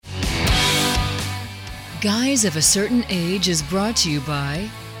Guys of a Certain Age is brought to you by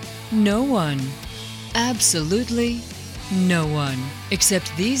no one. Absolutely no one.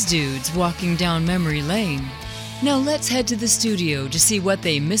 Except these dudes walking down memory lane. Now let's head to the studio to see what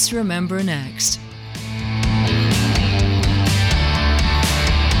they misremember next.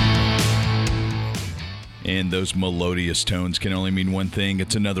 And those melodious tones can only mean one thing.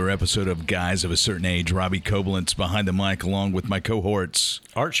 It's another episode of Guys of a Certain Age. Robbie Koblentz behind the mic along with my cohorts.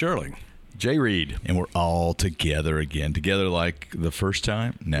 Art Shirley. Jay Reed. And we're all together again. Together like the first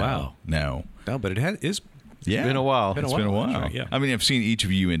time? No. Wow. No. No, but it's Been a while. It's been a while. Right, yeah. I mean, I've seen each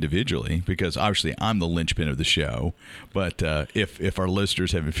of you individually because obviously I'm the linchpin of the show. But if our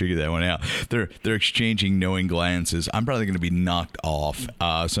listeners haven't figured that one out, they're exchanging knowing glances. I'm probably going to be knocked off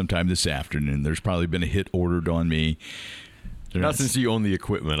sometime this afternoon. There's probably been a hit ordered on me. Not since you own the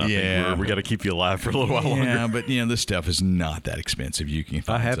equipment. I think we got to keep you alive for a little while longer. Yeah, but this stuff is not that expensive. You can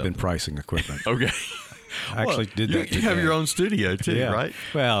find I have something. been pricing equipment. Okay. I actually did that. You have your own studio too, yeah. right?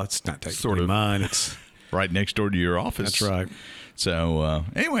 Well, it's not technically mine. It's right next door to your office. That's right. So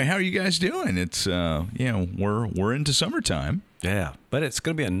anyway, how are you guys doing? It's we're into summertime. Yeah, but it's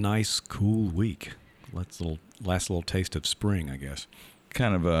going to be a nice, cool week. Last little taste of spring, I guess.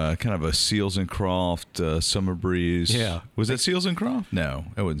 Kind of a Seals and Croft summer breeze. Yeah. Was that Seals and Croft? No,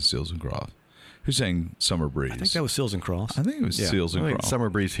 it wasn't Seals and Croft. Who sang Summer Breeze? I think that was Seals and Crofts. I think it was Seals and Croft. Summer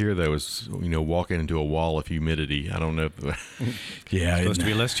breeze here though is walking into a wall of humidity. I don't know. Yeah, It's supposed to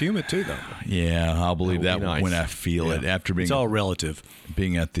be less humid too, though. Yeah, I'll believe that That would be nice. when I feel it after being It's all relative.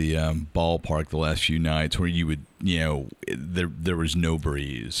 being at the ballpark the last few nights where you would there was no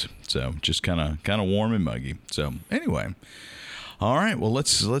breeze, so just kind of warm and muggy. So anyway. All right, well,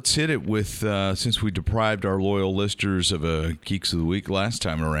 let's hit it with, since we deprived our loyal listeners of a Geeks of the Week last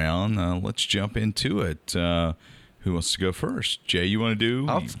time around, let's jump into it. Who wants to go first? Jay, you want to do?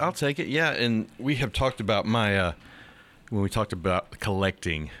 I'll take it. Yeah, and we have talked about when we talked about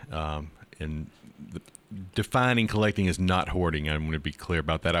collecting and defining collecting as not hoarding. I'm going to be clear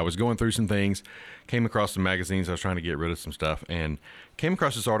about that. I was going through some things, came across some magazines. I was trying to get rid of some stuff, and came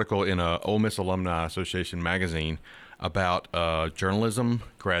across this article in a Ole Miss Alumni Association magazine about a journalism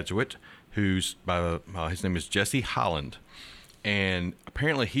graduate who's his name is Jesse Holland, and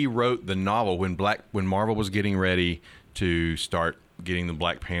apparently he wrote the novel when Marvel was getting ready to start getting the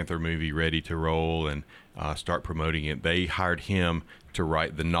Black Panther movie ready to roll and start promoting it. They hired him to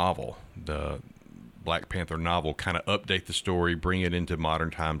write the novel, the Black Panther novel, kind of update the story, bring it into modern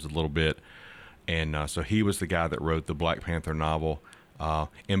times a little bit, and so he was the guy that wrote the Black Panther novel.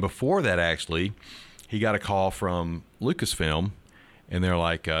 And before that, actually, he got a call from Lucasfilm, and they're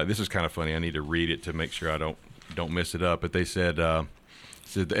like, this is kind of funny. I need to read it to make sure I don't mess it up. But they said, the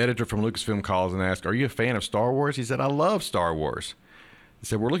editor from Lucasfilm calls and asks, "Are you a fan of Star Wars?" He said, "I love Star Wars." He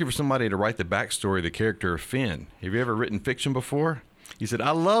said, "We're looking for somebody to write the backstory of the character of Finn. Have you ever written fiction before?" He said,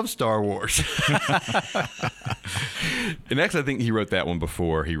 "I love Star Wars." And actually, I think he wrote that one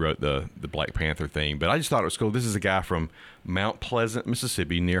before he wrote the Black Panther thing. But I just thought it was cool. This is a guy from Mount Pleasant,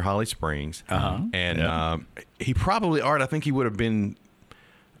 Mississippi, near Holly Springs. And he probably, Art, I think he would have been,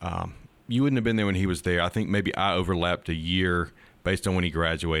 you wouldn't have been there when he was there. I think maybe I overlapped a year based on when he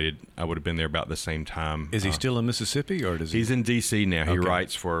graduated. I would have been there about the same time. Is he still in Mississippi, or does he? He's in D.C. now. He Okay.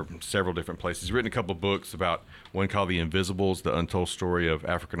 writes for several different places. He's written a couple of books about one called The Invisibles, the untold story of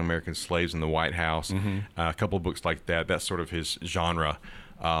African-American slaves in the White House. A couple of books like that. That's sort of his genre.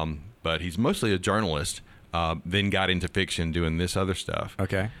 But he's mostly a journalist, then got into fiction doing this other stuff.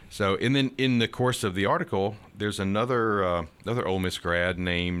 Okay. So, and then in the course of the article, there's another Ole Miss grad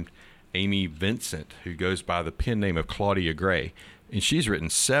named Amy Vincent, who goes by the pen name of Claudia Gray. And she's written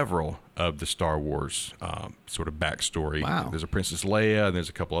several of the Star Wars sort of backstory. Wow. There's a Princess Leia, and there's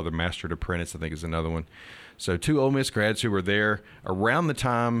a couple other Master Apprentice, I think is another one. So 2 Ole Miss grads who were there around the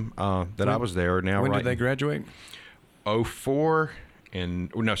time that I was there. Now, When did they graduate? 94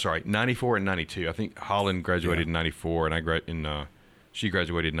 and 94 and 92. I think Holland graduated in 94, and she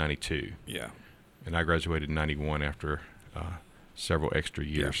graduated in 92. Yeah. And I graduated in 91 after several extra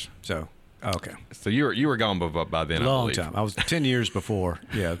years. So, okay. So you were gone by then. Long I believe. time. I was 10 years before.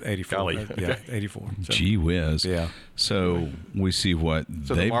 Yeah, 84. Golly. Yeah, 84. So, Gee whiz. Yeah. So we see what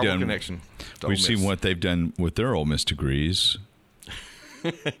So they've the Marvel done. connection. to We Ole see Miss. what they've done with their Ole Miss degrees.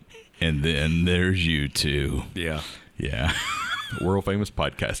 And then there's you two. Yeah. Yeah. world famous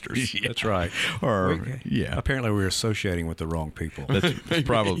podcasters. That's right. Yeah. Apparently, we're associating with the wrong people. That's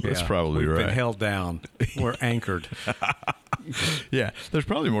probably We've right. been held down. We're anchored. Yeah, there's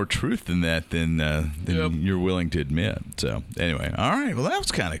probably more truth in that than you're willing to admit. So anyway, all right. Well, that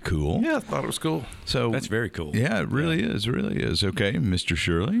was kind of cool. Yeah, I thought it was cool. So That's very cool. Yeah, it really is. Really is. Okay, Mr.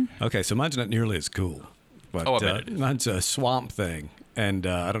 Shirley. Okay, so mine's not nearly as cool. But I bet it is. mine's a Swamp Thing, and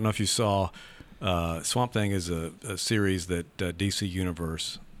I don't know if you saw. Swamp Thing is a series that DC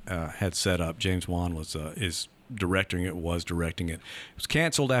Universe had set up. James Wan is directing it. It was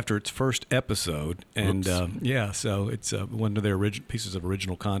canceled after its first episode, and so it's one of their pieces of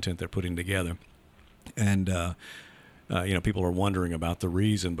original content they're putting together, and people are wondering about the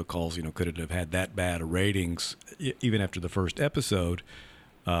reason, because could it have had that bad of ratings even after the first episode?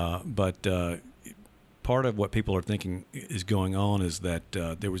 But part of what people are thinking is going on is that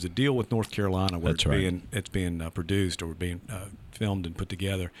there was a deal with North Carolina where it's being produced or being filmed and put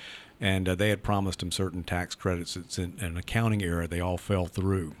together, and they had promised them certain tax credits. It's in an accounting error. They all fell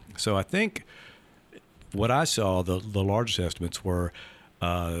through. So I think what I saw, the largest estimates were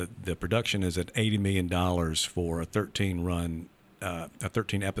the production is at $80 million for a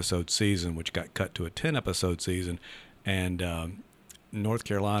 13-episode season, which got cut to a 10-episode season, and North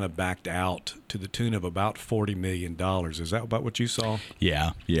Carolina backed out to the tune of about $40 million. Is that about what you saw?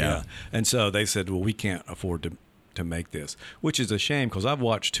 Yeah. And so they said, well, we can't afford to make this, which is a shame, because I've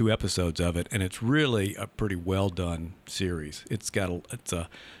watched 2 episodes of it, and it's really a pretty well done series. It's a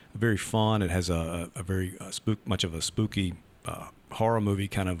very fun. It has a very much of a spooky horror movie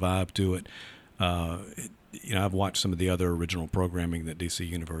kind of vibe to it. I've watched some of the other original programming that DC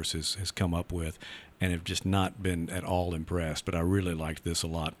Universe has come up with, and have just not been at all impressed. But I really liked this a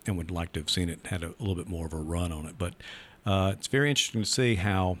lot, and would like to have seen it had a little bit more of a run on it. But it's very interesting to see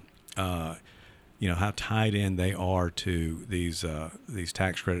how how tied in they are to these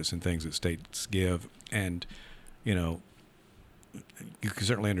tax credits and things that states give, and you can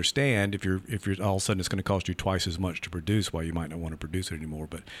certainly understand if you're all of a sudden it's going to cost you twice as much to produce, why you might not want to produce it anymore.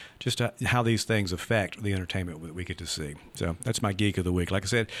 But just how these things affect the entertainment that we get to see. So that's my Geek of the Week. Like I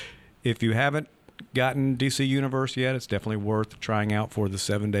said, if you haven't gotten DC Universe yet, it's definitely worth trying out for the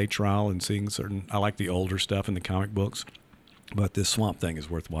 7-day trial and seeing I like the older stuff in the comic books, but this Swamp Thing is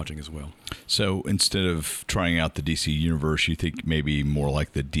worth watching as well. So instead of trying out the DC Universe, you think maybe more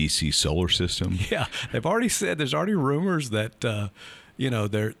like the DC solar system? Yeah, they've already said, there's already rumors that they're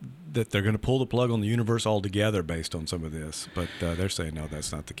going to pull the plug on the universe altogether based on some of this, but they're saying no,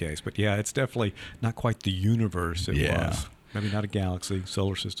 that's not the case. But yeah, it's definitely not quite the universe it was. Maybe not a galaxy.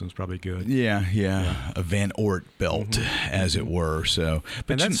 Solar system's probably good. Yeah. A Van Oort belt, as it were. So,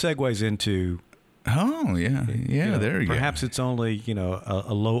 but that segues into. Oh yeah. There you go. Perhaps it's only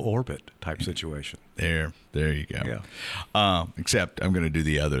a low orbit type situation. There you go. Yeah. Except I'm going to do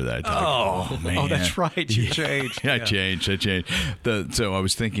the other that I talked about. Man. Oh, that's right. You changed. I changed. So I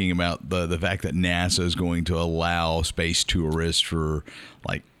was thinking about the fact that NASA is going to allow space tourists for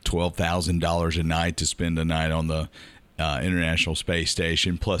like $12,000 a night to spend a night on the International Space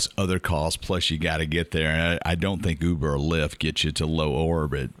Station, plus other costs, plus you got to get there. And I don't think Uber or Lyft gets you to low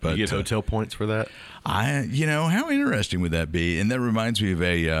orbit. But you get hotel points for that? How interesting would that be? And that reminds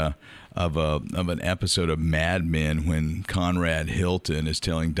me of an episode of Mad Men when Conrad Hilton is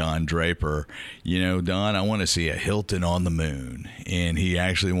telling Don Draper, Don, I want to see a Hilton on the moon. And he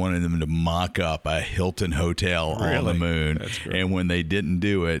actually wanted them to mock up a Hilton hotel on the moon. That's great. And when they didn't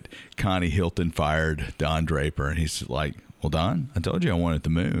do it, Connie Hilton fired Don Draper. And he's like, well, Don, I told you I wanted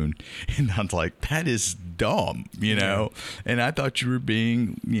the moon. And Don's like, that is dumb, And I thought you were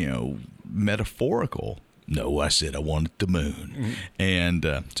being, metaphorical. No, I said I wanted the moon. Mm-hmm. And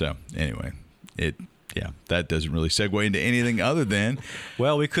so anyway, that doesn't really segue into anything other than.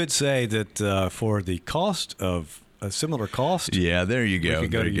 Well, we could say that for the cost of a similar cost. Yeah, there you go. We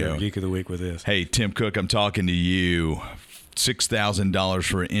could go to your Geek of the Week with this. Hey, Tim Cook, I'm talking to you. $6,000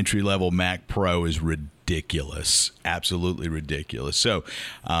 for an entry-level Mac Pro is ridiculous. Absolutely ridiculous. So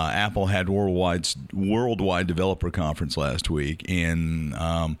Apple had worldwide developer conference last week, and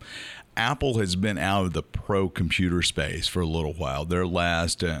Apple has been out of the pro computer space for a little while. Their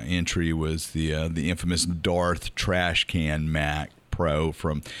last entry was the infamous Darth trash can Mac Pro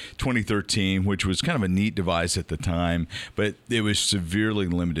from 2013, which was kind of a neat device at the time, but it was severely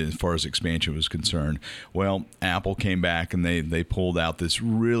limited as far as expansion was concerned. Well, Apple came back and they pulled out this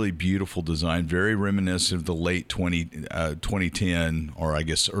really beautiful design, very reminiscent of the late 2010 or I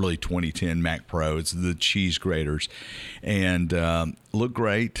guess early 2010 Mac Pro. It's the cheese graters, and look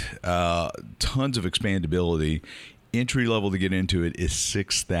great. Tons of expandability. Entry level to get into it is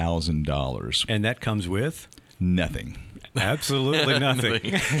 $6,000, and that comes with nothing. Absolutely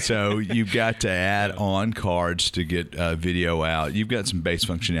nothing. So you've got to add on cards to get video out. You've got some base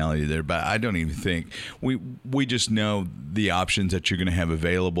functionality there, but I don't even think we just know the options that you're going to have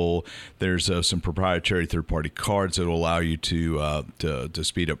available. There's some proprietary third-party cards that will allow you to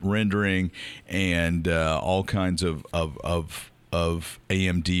speed up rendering and all kinds of of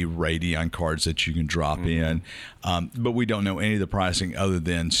AMD Radeon cards that you can drop in, but we don't know any of the pricing other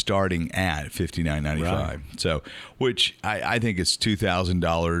than starting at $59.95. Right. So, which I think is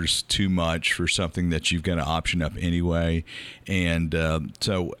 $2,000 too much for something that you've got to option up anyway, and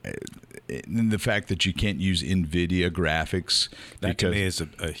so. And the fact that you can't use NVIDIA graphics. That to me is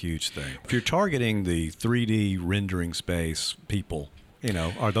a huge thing. If you're targeting the 3D rendering space people,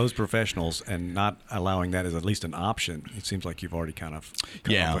 are those professionals and not allowing that as at least an option, it seems like you've already kind of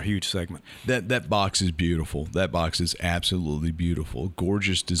cut off a huge segment. That box is beautiful. That box is absolutely beautiful.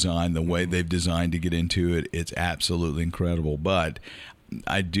 Gorgeous design. The way they've designed to get into it, it's absolutely incredible. But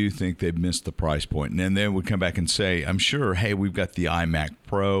I do think they've missed the price point. And then they would come back and say, I'm sure, hey, we've got the iMac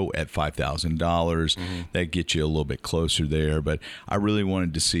Pro at $5,000. That gets you a little bit closer there. But I really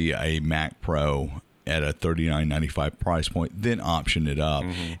wanted to see a Mac Pro at a $39.95 price point, then option it up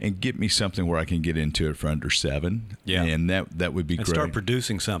and get me something where I can get into it for under $7. Yeah. And that would be and great. Start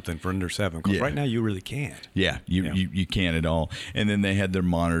producing something for under $7, because right now you really can't. Yeah, you can't at all. And then they had their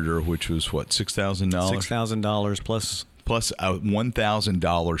monitor, which was what, $6,000? $6,000 plus a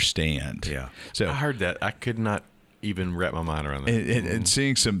 $1,000 stand. Yeah. So I heard that. I could not even wrap my mind around that. And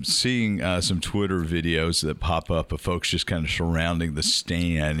seeing some Twitter videos that pop up of folks just kind of surrounding the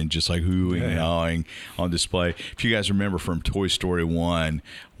stand and just like hooing and hawing on display. If you guys remember from Toy Story 1,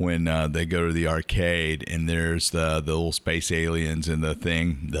 when they go to the arcade and there's the little space aliens and the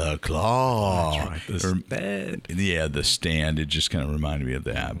thing, the claw. That's right. The stand. Yeah, the stand. It just kind of reminded me of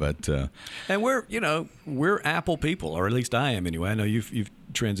that. But and we're Apple people, or at least I am anyway. I know you've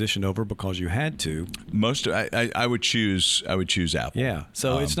transitioned over because you had to. I would choose Apple. Yeah.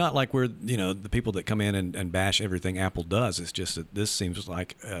 So it's not like we're the people that come in and bash everything Apple does. It's just that this seems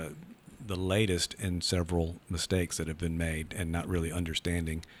like the latest in several mistakes that have been made and not really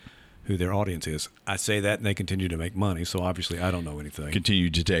understanding who their audience is. I say that, and they continue to make money, so obviously I don't know anything.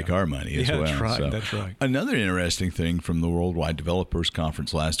 Continue to take our money as well. That's right. So, that's right. Another interesting thing from the Worldwide Developers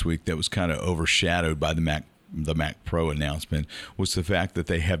Conference last week that was kind of overshadowed by the Mac Pro announcement was the fact that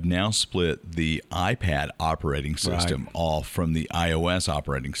they have now split the iPad operating system off from the iOS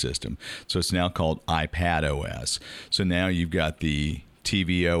operating system. So it's now called iPad OS. So now you've got the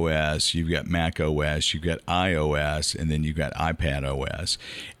TV OS, you've got Mac OS, you've got iOS, and then you've got iPad OS.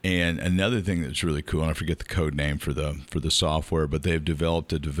 And another thing that's really cool, and I forget the code name for the software, but they've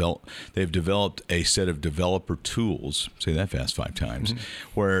developed a set of developer tools. Say that fast 5 times,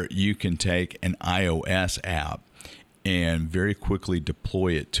 where you can take an iOS app and very quickly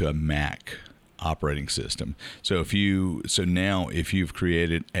deploy it to a Mac operating system. So if you've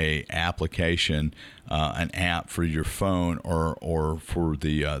created a application, an app for your phone or for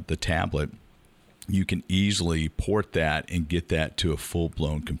the tablet, you can easily port that and get that to a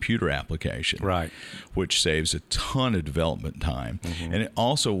full-blown computer application, right? Which saves a ton of development time. And it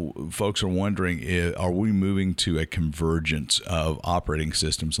also, folks are wondering, are we moving to a convergence of operating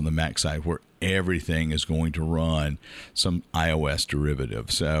systems on the Mac side where everything is going to run some iOS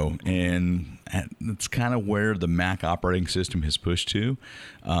derivative? So, and that's kind of where the Mac operating system has pushed to.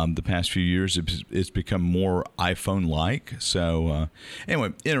 The past few years, it's become more iPhone-like. So,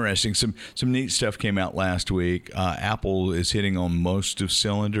 anyway, interesting. Some neat stuff came out last week. Apple is hitting on most of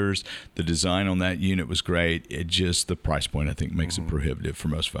cylinders. The design on that unit was great. It just, the price point, I think, makes it prohibitive for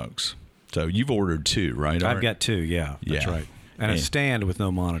most folks. So you've ordered 2, right? I've got 2, yeah. That's right. And a stand with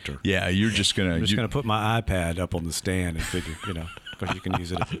no monitor. Yeah, you're just going to... I'm just going to put my iPad up on the stand and figure, because you can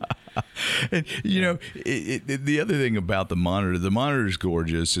use it. And, the other thing about the monitor is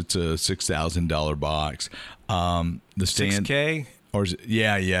gorgeous. It's a $6,000 box. The stand... 6K? Or is it,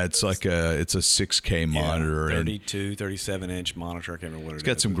 yeah, it's like it's a 6K monitor. 32, 37-inch monitor. I can't remember what it is. It's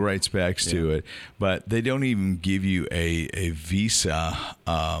got some great specs to it, but they don't even give you a VESA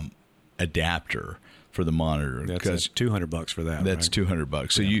adapter for the monitor. That's $200 for that. That's right?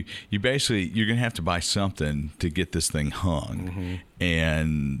 $200. So you basically, you're going to have to buy something to get this thing hung.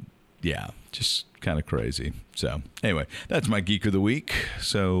 And yeah, just kind of crazy. So anyway, that's my Geek of the Week.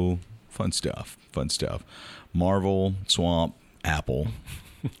 So fun stuff. Marvel, Swamp, Apple.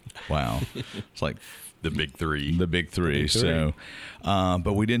 Wow. It's like the big three. The big three. So,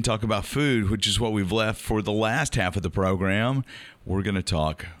 but we didn't talk about food, which is what we've left for the last half of the program. We're going to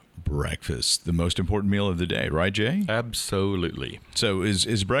talk breakfast, the most important meal of the day, right, Jay? Absolutely. So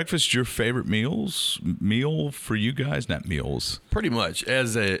is breakfast your favorite meal for you guys? Not meals. Pretty much.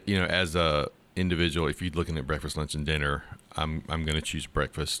 As a individual, if you're looking at breakfast, lunch, and dinner, I'm going to choose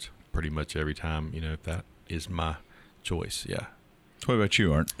breakfast pretty much every time, if that is my choice. Yeah. What about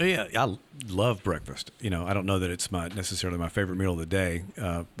you, Art? Yeah, I love breakfast. I don't know that it's necessarily my favorite meal of the day,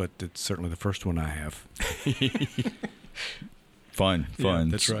 but it's certainly the first one I have. Fun.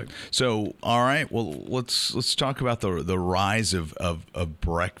 that's right. So, all right. Well, let's talk about the rise of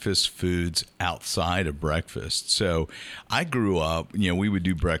breakfast foods outside of breakfast. So, I grew up. We would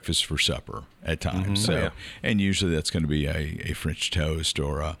do breakfast for supper at times. So, and usually that's going to be a French toast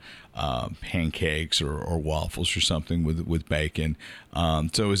or pancakes or waffles or something with bacon.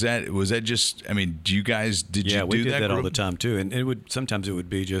 So was that just? I mean, do you guys we do did that all group? the time too, and sometimes it would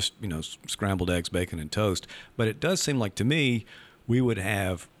be just scrambled eggs, bacon, and toast. But it does seem like to me we would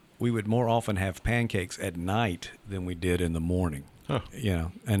more often have pancakes at night than we did in the morning. Huh.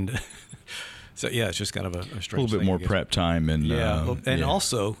 And so it's just kind of a strange A little bit thing, more I guess. prep time and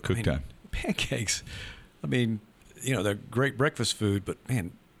Also cook time. Pancakes. I mean, they're great breakfast food, but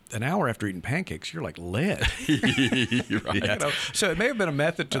man, an hour after eating pancakes, you're like lead. Right. So it may have been a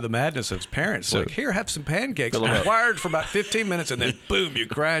method to the madness of parents. So- Like, here, have some pancakes. Wired for about 15 minutes, and then boom, you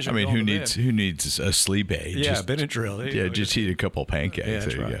crash. I and mean, go who to needs a sleep aid? bed. Yeah, Just- Benadryl. Yeah, just eat a couple pancakes. Yeah, that's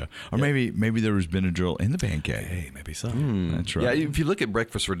there you right. go. Or maybe there was Benadryl in the pancake. Hey, maybe so. That's right. Yeah, if you look at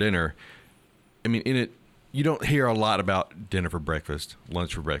breakfast for dinner, I mean, in it, you don't hear a lot about dinner for breakfast,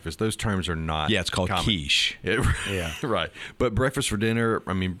 lunch for breakfast. Those terms are not. Yeah, it's called common. quiche. Yeah. right. But breakfast for dinner,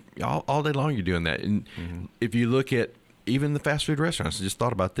 I mean, all day long you're doing that. And if you look at even the fast food restaurants, I just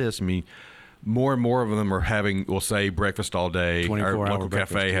thought about this. I mean, more and more of them are having, we'll say, breakfast all day. 24-hour Our local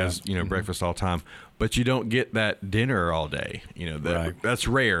breakfast, cafe has, yeah. breakfast all the time. But you don't get that dinner all day. Right. That's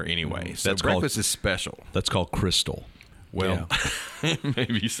rare anyway. So That's called- breakfast is special. That's called crystal. Well,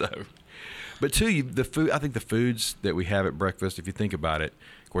 maybe so. But too, the food. I think the foods that we have at breakfast, if you think about it,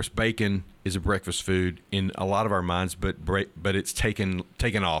 of course, bacon is a breakfast food in a lot of our minds, but it's taken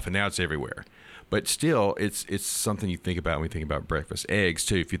off, and now it's everywhere. But still, it's something you think about when we think about breakfast. Eggs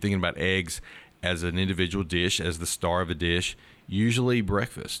too. If you're thinking about eggs as an individual dish, as the star of a dish, usually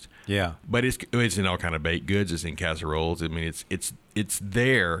breakfast. Yeah. But it's in all kind of baked goods. It's in casseroles. I mean, it's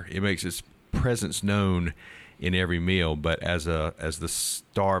there. It makes its presence known in every meal, but as the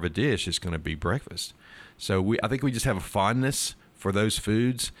star of a dish, it's going to be breakfast. So I think we just have a fondness for those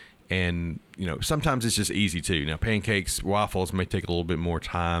foods, and sometimes it's just easy too. Now, pancakes, waffles may take a little bit more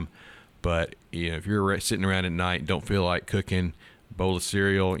time, but if you're sitting around at night and don't feel like cooking, bowl of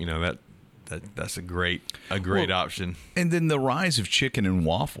cereal, that's a great option. And then the rise of chicken and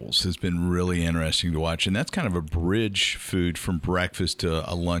waffles has been really interesting to watch, and that's kind of a bridge food from breakfast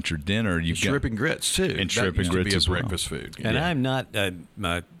to a lunch or dinner. You've Shrimp and grits too. And That shrimp used and to grits be a as well. breakfast food. And I'm not,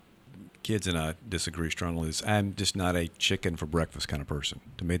 my kids and I disagree strongly with this. I'm just not a chicken for breakfast kind of person.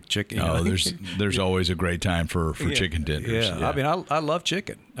 To me, chicken. there's always a great time for chicken dinners. Yeah. I mean, I love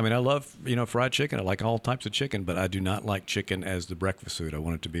chicken. I mean, I love, fried chicken. I like all types of chicken, but I do not like chicken as the breakfast food. I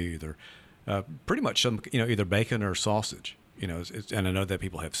want it to be either pretty much some, either bacon or sausage. And I know that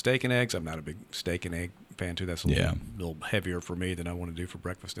people have steak and eggs. I'm not a big steak and egg fan too. That's a little heavier for me than I want to do for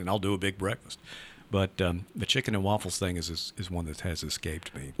breakfast, and I'll do a big breakfast. But the chicken and waffles thing is one that has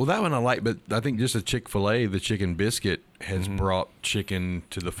escaped me. Well, that one I like, but I think just a Chick-fil-A, the chicken biscuit has brought chicken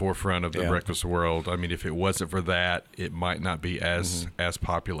to the forefront of the breakfast world. I mean, if it wasn't for that, it might not be as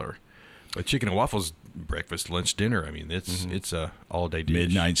popular. But chicken and waffles, breakfast, lunch, dinner. I mean, it's a all day dish.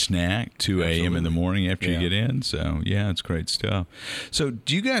 Midnight snack, 2 a.m. in the morning after you get in. So, yeah, it's great stuff. So,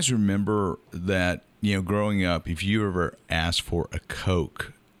 do you guys remember that, growing up, if you ever asked for a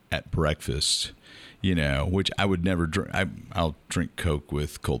Coke at breakfast, which I would never drink. I'll drink Coke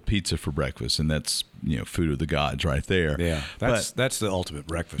with cold pizza for breakfast, and that's, food of the gods right there. Yeah, that's the ultimate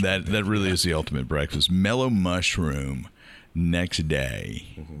breakfast. That really is the ultimate breakfast. Mellow mushroom next day,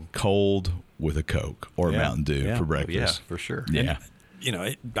 cold with a Coke or a Mountain Dew for breakfast. Yeah, for sure. Yeah.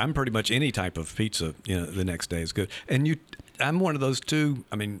 I'm pretty much any type of pizza, the next day is good. And I'm one of those too.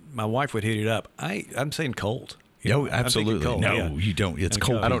 I mean, my wife would heat it up. I'm saying cold. Oh, absolutely. Cold, no, yeah. you don't. It's And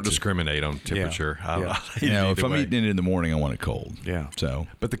cold. I don't pizza. discriminate on temperature. Yeah. If I'm eating it in the morning, I want it cold. Yeah. So,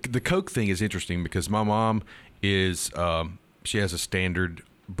 But the Coke thing is interesting because my mom is she has a standard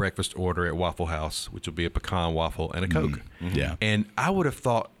breakfast order at Waffle House, which will be a pecan waffle and a Coke. yeah. And I would have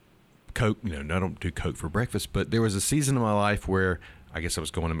thought Coke, I don't do Coke for breakfast, but there was a season in my life where I guess I was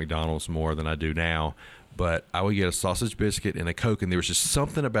going to McDonald's more than I do now, but I would get a sausage biscuit and a Coke, and there was just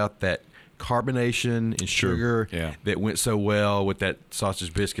something about that carbonation and sugar that went so well with that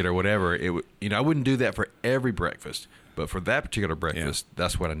sausage biscuit or whatever. I wouldn't do that for every breakfast, but for that particular breakfast,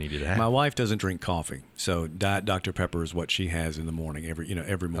 that's what I needed to have. My wife doesn't drink coffee, so Diet Dr. Pepper is what she has in the morning every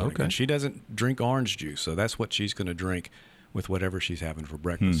morning. Okay. And she doesn't drink orange juice, so that's what she's going to drink with whatever she's having for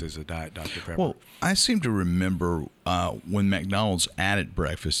breakfast is a Diet Dr. Pepper. Well, I seem to remember when McDonald's added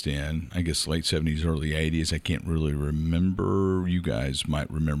breakfast in, I guess late 70s, early 80s. I can't really remember. You guys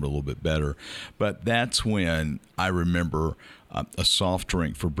might remember a little bit better. But that's when I remember a soft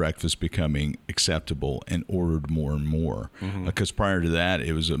drink for breakfast becoming acceptable and ordered more and more. Because prior to that,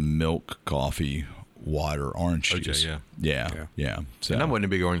 it was a milk, coffee, water, orange juice. Yeah. So, And I wasn't a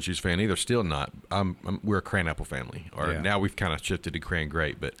big orange juice fan either. Still not. We're a cran apple family. Or now we've kind of shifted to cran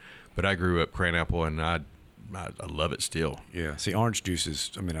grape, but I grew up cran apple, and I love it still. Yeah. See, orange juice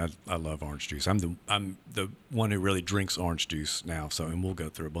is. I mean, I love orange juice. I'm the one who really drinks orange juice now. So, and we'll go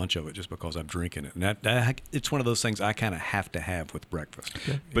through a bunch of it just because I'm drinking it. And that it's one of those things I kind of have to have with breakfast.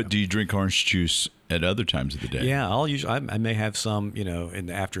 But do you drink orange juice at other times of the day? Yeah, I may have some, in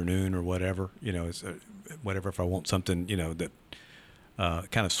the afternoon or whatever. It's whatever if I want something, that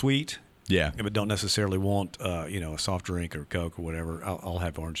kind of sweet. Yeah. But don't necessarily want, a soft drink or Coke or whatever. I'll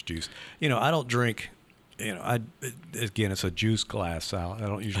have orange juice. I don't drink. Again, it's a juice glass. I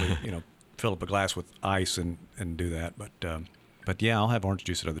don't usually, fill up a glass with ice and do that. But yeah, I'll have orange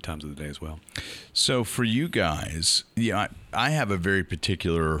juice at other times of the day as well. So for you guys, I have a very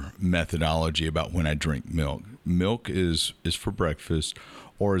particular methodology about when I drink milk. Milk is for breakfast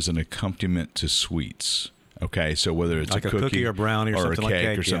or as an accompaniment to sweets. Okay, so whether it's like a cookie or brownie or something a like cake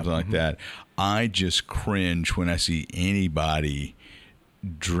that, or something like that, I just cringe when I see anybody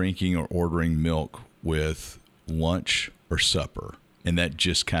drinking or ordering milk with lunch or supper. And that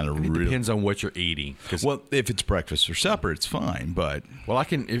just kind of really depends on what you're eating. Well, if it's breakfast or supper, it's fine. But I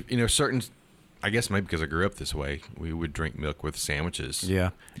can, certain. I guess maybe because I grew up this way, we would drink milk with sandwiches.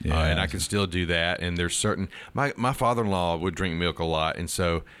 Yeah. And I can still do that. And there's certain. My father-in-law would drink milk a lot, and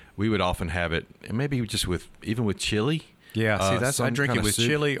so we would often have it, and maybe just even with chili. Yeah, see, I drink it with soup.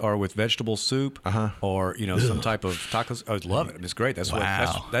 chili or with vegetable soup, or some type of tacos. I love it. I mean, it's great. That's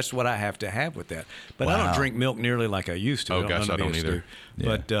that's what I have to have with that. But I don't drink milk nearly like I used to. Oh gosh, I don't either.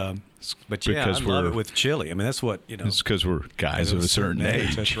 Yeah. But yeah, I love it with chili. I mean, that's what It's because we're guys of a certain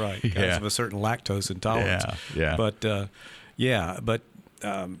age. That's right. Guys of a certain lactose intolerance. Yeah. But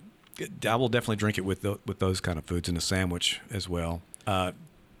I will definitely drink it with those kind of foods in a sandwich as well.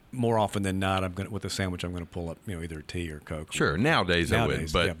 More often than not, with a sandwich, I'm going to pull up, either a tea or Coke. Sure, nowadays I would,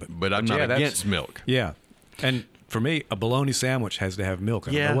 but I'm not against milk. Yeah, and for me, a bologna sandwich has to have milk.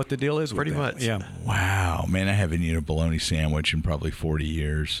 I don't know what the deal is with pretty that. much. Yeah. Wow, man, I haven't eaten a bologna sandwich in probably 40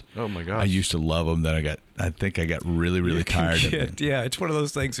 years. Oh my gosh. I used to love them. Then I think I got really, really tired of it. Yeah, it's one of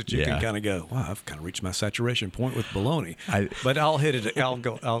those things that you can kind of go, wow, I've kind of reached my saturation point with bologna. But I'll hit it.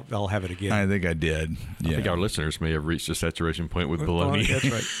 I'll have it again. I think I did. Yeah. I think our listeners may have reached a saturation point with bologna.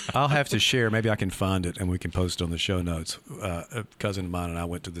 That's right. I'll have to share. Maybe I can find it and we can post it on the show notes. A cousin of mine and I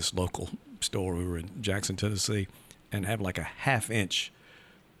went to this local store. We were in Jackson, Tennessee, and have like a half-inch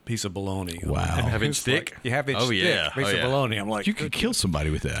piece of bologna. Wow. Half-inch thick? You half-inch thick piece of bologna. I'm like, you could kill somebody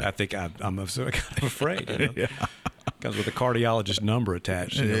with that. I think I'm afraid. Comes with a cardiologist number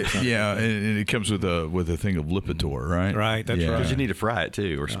attached. Yeah, and it comes with a thing of Lipitor, right? Right, that's right. Because you need to fry it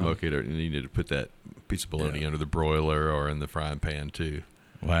too, or smoke it, or you need to put that piece of bologna under the broiler or in the frying pan too.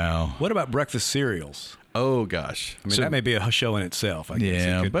 Wow. What about breakfast cereals? Oh gosh, I mean that may be a show in itself. I guess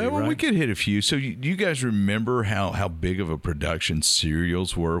yeah, it could be, but right? we could hit a few. So you guys remember how big of a production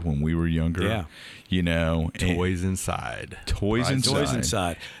cereals were when we were younger? Yeah. Toys inside. Toys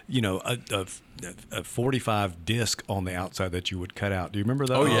inside. A 45 disc on the outside that you would cut out. Do you remember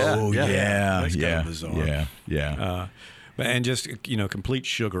those? Oh yeah. That's kind of bizarre. Yeah. And just complete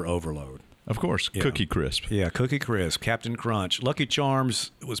sugar overload. Of course, Cookie Crisp. Yeah, Cookie Crisp, Captain Crunch. Lucky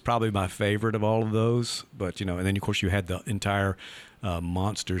Charms was probably my favorite of all of those. But, and then, of course, you had the entire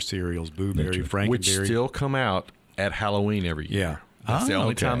monster cereals, Boo Berry, Frankenberry. Which still come out at Halloween every year. Yeah. That's the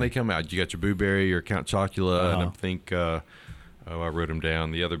only time they come out. You got your Boo Berry or Count Chocula, and I think, I wrote them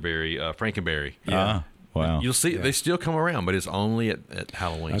down, the other berry, Frankenberry. Yeah. Wow. You'll see, they still come around, but it's only at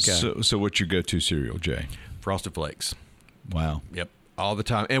Halloween. Okay. So what's your go-to cereal, Jay? Frosted Flakes. Wow. Yep. All the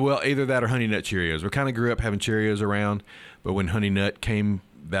time. And either that or Honey Nut Cheerios. We kind of grew up having Cheerios around, but when Honey Nut came,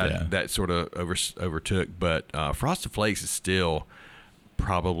 that sort of overtook. But Frosted Flakes is still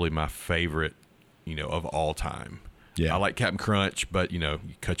probably my favorite, of all time. Yeah. I like Captain Crunch, but you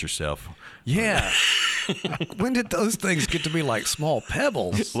cut yourself. Yeah. When did those things get to be like small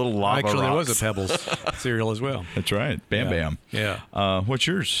pebbles? Little lava Actually, rocks. there was a Pebbles cereal as well. That's right. Bam Bam. Yeah. What's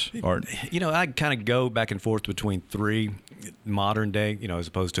yours, Art? I kind of go back and forth between three modern day, as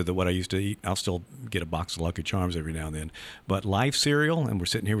opposed to what I used to eat. I'll still get a box of Lucky Charms every now and then. But Life cereal, and we're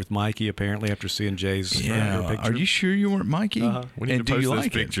sitting here with Mikey apparently after seeing Jay's picture. Are you sure you weren't Mikey? We need to post those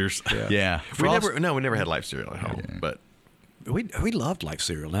pictures. Yeah. We never had Life cereal at home, but we loved Life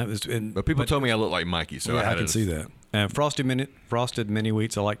cereal. That was, But people told me I look like Mikey, so yeah, I had I can to see that. Frosted mini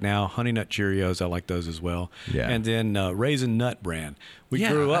wheats I like now. Honey Nut Cheerios I like those as well. Yeah. And then Raisin Nut Bran. We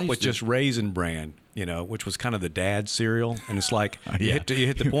Yeah, grew I up used with to- just Raisin Bran, which was kind of the dad cereal. And it's like you Yeah.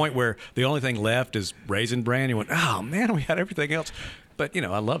 hit the point where the only thing left is Raisin Bran. You went, oh man, we had everything else. But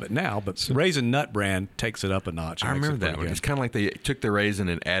I love it now. But Raisin Nut Bran takes it up a notch. I remember that one. It's kind of like they took the raisin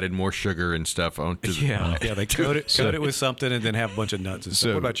and added more sugar and stuff onto the Yeah, they coat it with something and then have a bunch of nuts and stuff.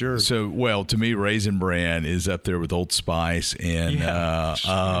 What about yours? So, well, to me, Raisin Bran is up there with Old Spice and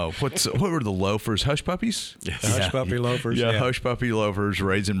what were the loafers? Hush Puppies? Yes. Hush Puppy loafers. Yeah, Yeah. Hush Puppy loafers,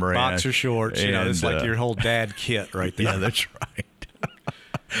 Raisin Bran, Boxer shorts. It's like your whole dad kit right there. Yeah, that's right.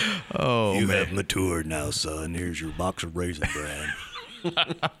 Oh You man, have matured now, son. Here's your box of Raisin Bran.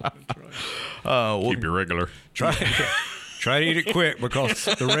 keep your regular. Try to eat it quick because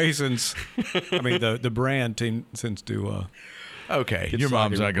the raisins. The bran tends to. okay. Get Your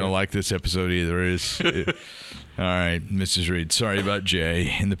mom's soggy not going to real like this episode either. All right, Mrs. Reed. Sorry about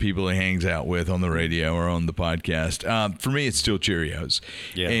Jay and the people he hangs out with on the radio or on the podcast. For me, it's still Cheerios.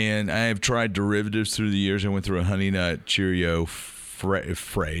 Yeah. And I have tried derivatives through the years. I went through a Honey Nut Cheerio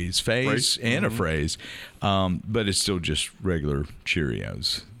phase and a phrase, but it's still just regular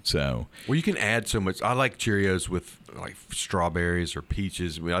Cheerios. So Well, you can add so much. I like Cheerios with like strawberries or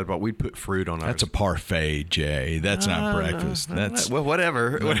peaches. We'd put fruit on that's a ours. parfait, Jay. That's not breakfast. That's Well,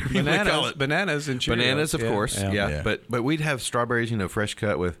 whatever you call it. Bananas and Cheerios. Bananas, of course. Yeah. Yeah. But we'd have strawberries, fresh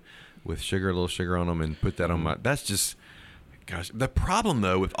cut with sugar, a little sugar on them, and put that on my. That's just, gosh. The problem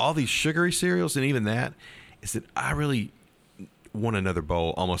though with all these sugary cereals and even that is that I really want another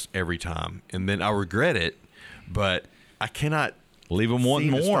bowl almost every time, and then I regret it, but I cannot leave them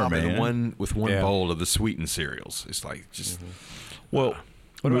wanting seem to more, stop at man. one Yeah. bowl of the sweetened cereals. It's like just. Well,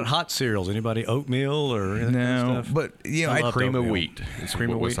 What about hot cereals? Anybody oatmeal or anything no, stuff? but I I loved cream of oatmeal. wheat. It's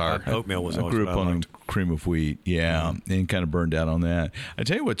Cream what of was wheat. our- Oatmeal was I always grew what up I on liked. cream of wheat, and kind of burned out on that. I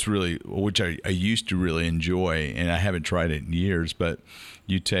tell you what's really, which I used to really enjoy, and I haven't tried it in years, but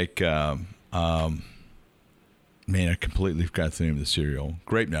you take, man, I completely forgot the name of the cereal,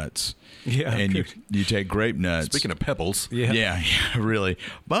 Grape Nuts. Yeah, And good. you take Grape Nuts. Speaking of pebbles, Yeah, really.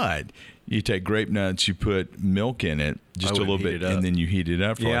 But you take Grape Nuts, you put milk in it, just a and little heat bit, it up. and then you heat it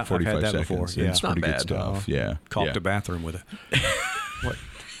up for Yeah, like 45 I've had that seconds. before. And Yeah. It's It's not pretty good bad. stuff. Yeah. Caulked yeah. a bathroom with it. What?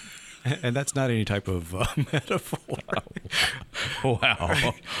 And that's not any type of metaphor.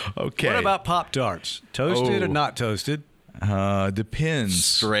 Wow. Okay. What about Pop-Tarts? Toasted or Oh. not toasted? Depends.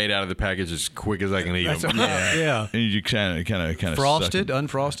 straight out of the package as quick as I can eat That's them. yeah. And you kind of Frosted,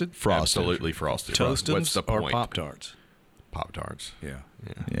 unfrosted? Frosted. Absolutely frosted. Toasteds What's the or point? Pop-Tarts? Pop-Tarts. Yeah.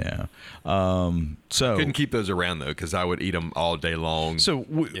 Yeah. So Couldn't keep those around though, because I would eat them all day long. So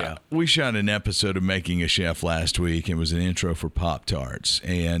we shot an episode of Making a Chef last week, and it was an intro for Pop-Tarts.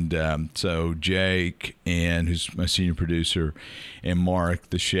 And so Jake, and who's my senior producer, and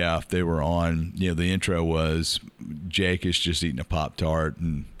Mark, the chef, they were on, the intro was Jake is just eating a Pop-Tart,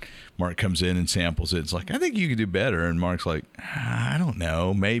 and Mark comes in and samples it. It's like, I think you could do better. And Mark's like, I don't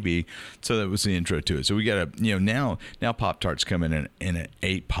know, maybe. So that was the intro to it. So we got now Pop-Tarts come in an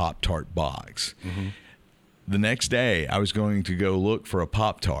 8 Pop-Tart box. Mm-hmm. The next day, I was going to go look for a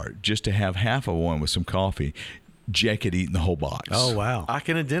Pop-Tart just to have half of one with some coffee. Jake had eaten the whole box. Oh, wow. I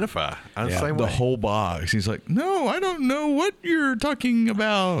can identify. I'm the Yeah. same The way. whole box. He's like, no, I don't know what you're talking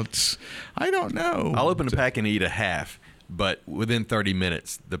about. I don't know. I'll open a pack and eat a half, but within 30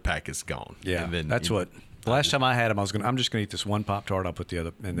 minutes, the pack is gone. Yeah, And then, that's what. The last time I had them, I'm just going to eat this one Pop-Tart. I'll put the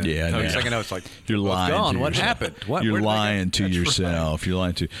other, and then Yeah, the no. second I know it's like You're well, it's lying gone. to What yourself. happened? What? You're Where did they go? lying to That's right. yourself. You're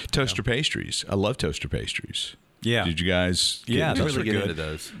lying to toaster pastries. I love toaster pastries. Yeah. Did you guys? Get Yeah, into those really are get good. into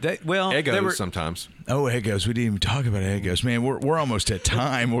those. Well, Eggos they were, sometimes. Oh, Eggos. We didn't even talk about Eggos. Man, we're almost at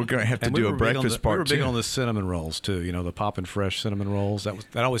time. We're going to have to and we do a were big on breakfast the, part We were big two. on the cinnamon rolls too. The Poppin' Fresh cinnamon rolls.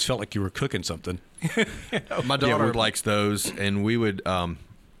 That always felt like you were cooking something. My daughter likes those, and we would.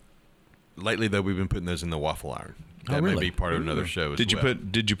 Lately, though, we've been putting those in the waffle iron. That may really? be part of another show. As Did you well.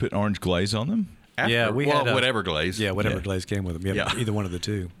 put orange glaze on them? After, Yeah, we well, had, whatever glaze. Yeah, whatever Yeah. glaze came with them. Yeah, Yeah. either one of the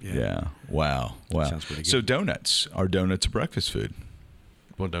two. Yeah. Wow. Sounds pretty good. So donuts. Are donuts a breakfast food?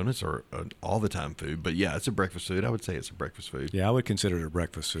 Well, donuts are all the time food, but yeah, it's a breakfast food. I would say it's a breakfast food. Yeah, I would consider it a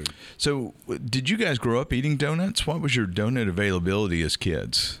breakfast food. So did you guys grow up eating donuts? What was your donut availability as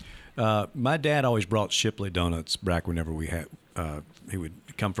kids? My dad always brought Shipley donuts back whenever we had. He would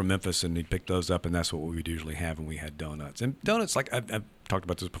come from Memphis and he'd pick those up, and that's what we would usually have when we had donuts. And donuts, like I've talked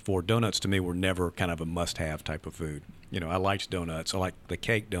about this before, donuts to me were never kind of a must-have type of food. I liked donuts. I like the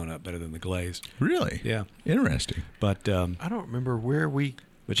cake donut better than the glazed. Really? Yeah. Interesting. But I don't remember where we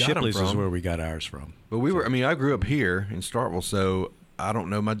But got 'em Shipley's is from. where we got ours from. But I grew up here in Starkville, so I don't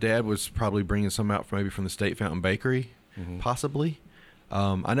know. My dad was probably bringing some out maybe from the State Fountain Bakery, possibly.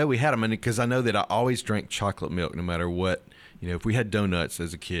 I know we had them, because I know that I always drank chocolate milk no matter what. If we had donuts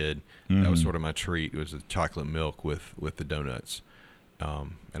as a kid, that was sort of my treat. It was the chocolate milk with the donuts.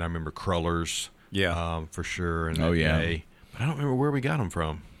 And I remember Crullers, for sure. And Oh, yeah. day. But I don't remember where we got them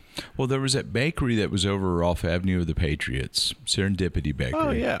from. Well, there was that bakery that was over off Avenue of the Patriots, Serendipity Bakery.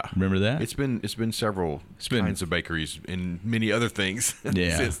 Oh yeah, remember that? It's been several kinds of bakeries and many other things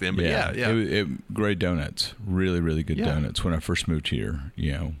since then. But yeah. Great donuts, really, really good donuts. When I first moved here,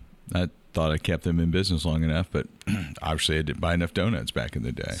 I thought I kept them in business long enough, but obviously I didn't buy enough donuts back in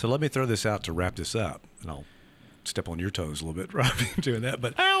the day. So let me throw this out to wrap this up, and I'll step on your toes a little bit, Robbie, doing that.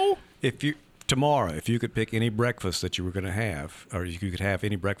 But tomorrow, if you could pick any breakfast that you were going to have, or you could have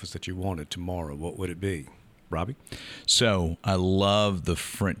any breakfast that you wanted tomorrow, what would it be? Robbie? So I love the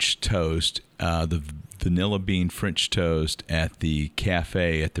French toast, the vanilla bean French toast at the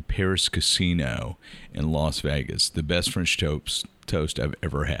cafe at the Paris Casino in Las Vegas. The best French toast I've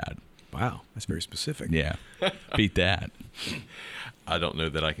ever had. Wow, that's very specific. Yeah, beat that. I don't know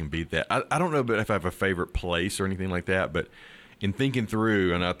that I can beat that. I don't know if I have a favorite place or anything like that, but in thinking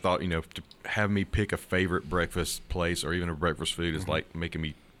through, and I thought, to have me pick a favorite breakfast place or even a breakfast food is like making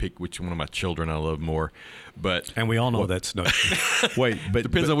me pick which one of my children I love more. And we all know that's not. Wait, but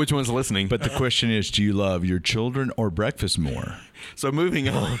depends on which one's listening. But the question is, do you love your children or breakfast more? So moving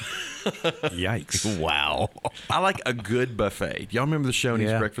on. Yikes! Wow. I like a good buffet. Y'all remember the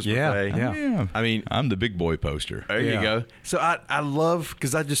Shoney's breakfast buffet? Yeah. I mean, I'm the big boy poster. There you go. So I love,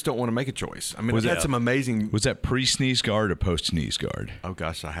 because I just don't want to make a choice. I mean, we had some amazing. Was that pre-sneeze guard or post-sneeze guard? Oh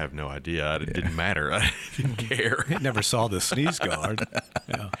gosh, I have no idea. It didn't matter. I didn't care. Never saw the sneeze guard.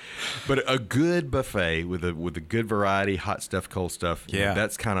 Yeah. But a good buffet with a good variety, hot stuff, cold stuff. Yeah.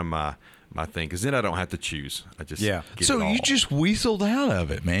 That's kind of my thing, because then I don't have to choose. I just get So it all. you just weaseled out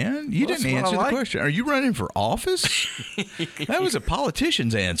of it, man. You Well, didn't that's what answer I the like. question. Are you running for office? That was a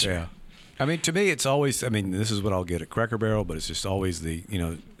politician's answer. Yeah. I mean, to me, it's always, this is what I'll get at Cracker Barrel, but it's just always the,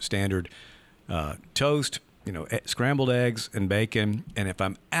 standard toast, scrambled eggs and bacon. And if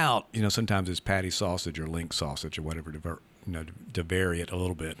I'm out, sometimes it's patty sausage or link sausage or whatever to vary it a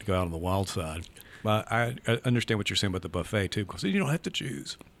little bit, go out on the wild side. But I understand what you're saying about the buffet, too, because you don't have to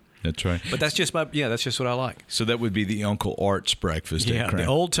choose. That's right. But that's just that's just what I like. So that would be the Uncle Art's breakfast. Yeah, the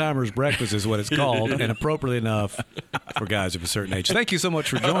old timers breakfast is what it's called, and appropriately enough for guys of a certain age. Thank you so much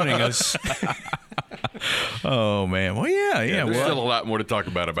for joining us. Oh man, well yeah. There's still a lot more to talk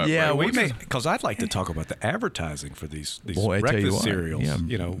about Yeah, breakfast. Because I'd like to talk about the advertising for these Boy, I tell you breakfast what, cereals.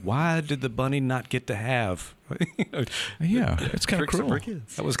 yeah. Why did the bunny not get to have? Yeah, it's kind of Tricks cruel. for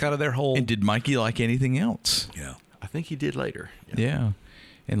kids. That was kind of their whole. And did Mikey like anything else? Yeah. I think he did later. Yeah.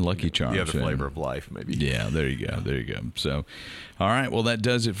 And Lucky Charms. The other flavor of life, maybe. Yeah, there you go. So, all right. Well, that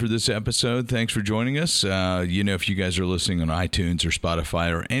does it for this episode. Thanks for joining us. If you guys are listening on iTunes or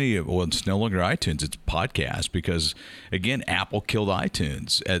Spotify or it's no longer iTunes, it's podcast because, again, Apple killed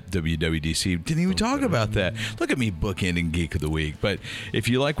iTunes at WWDC. Didn't even talk about that. Look at me bookending Geek of the Week. But if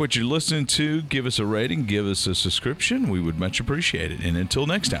you like what you're listening to, give us a rating, give us a subscription. We would much appreciate it. And until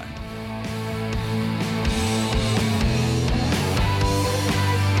next time.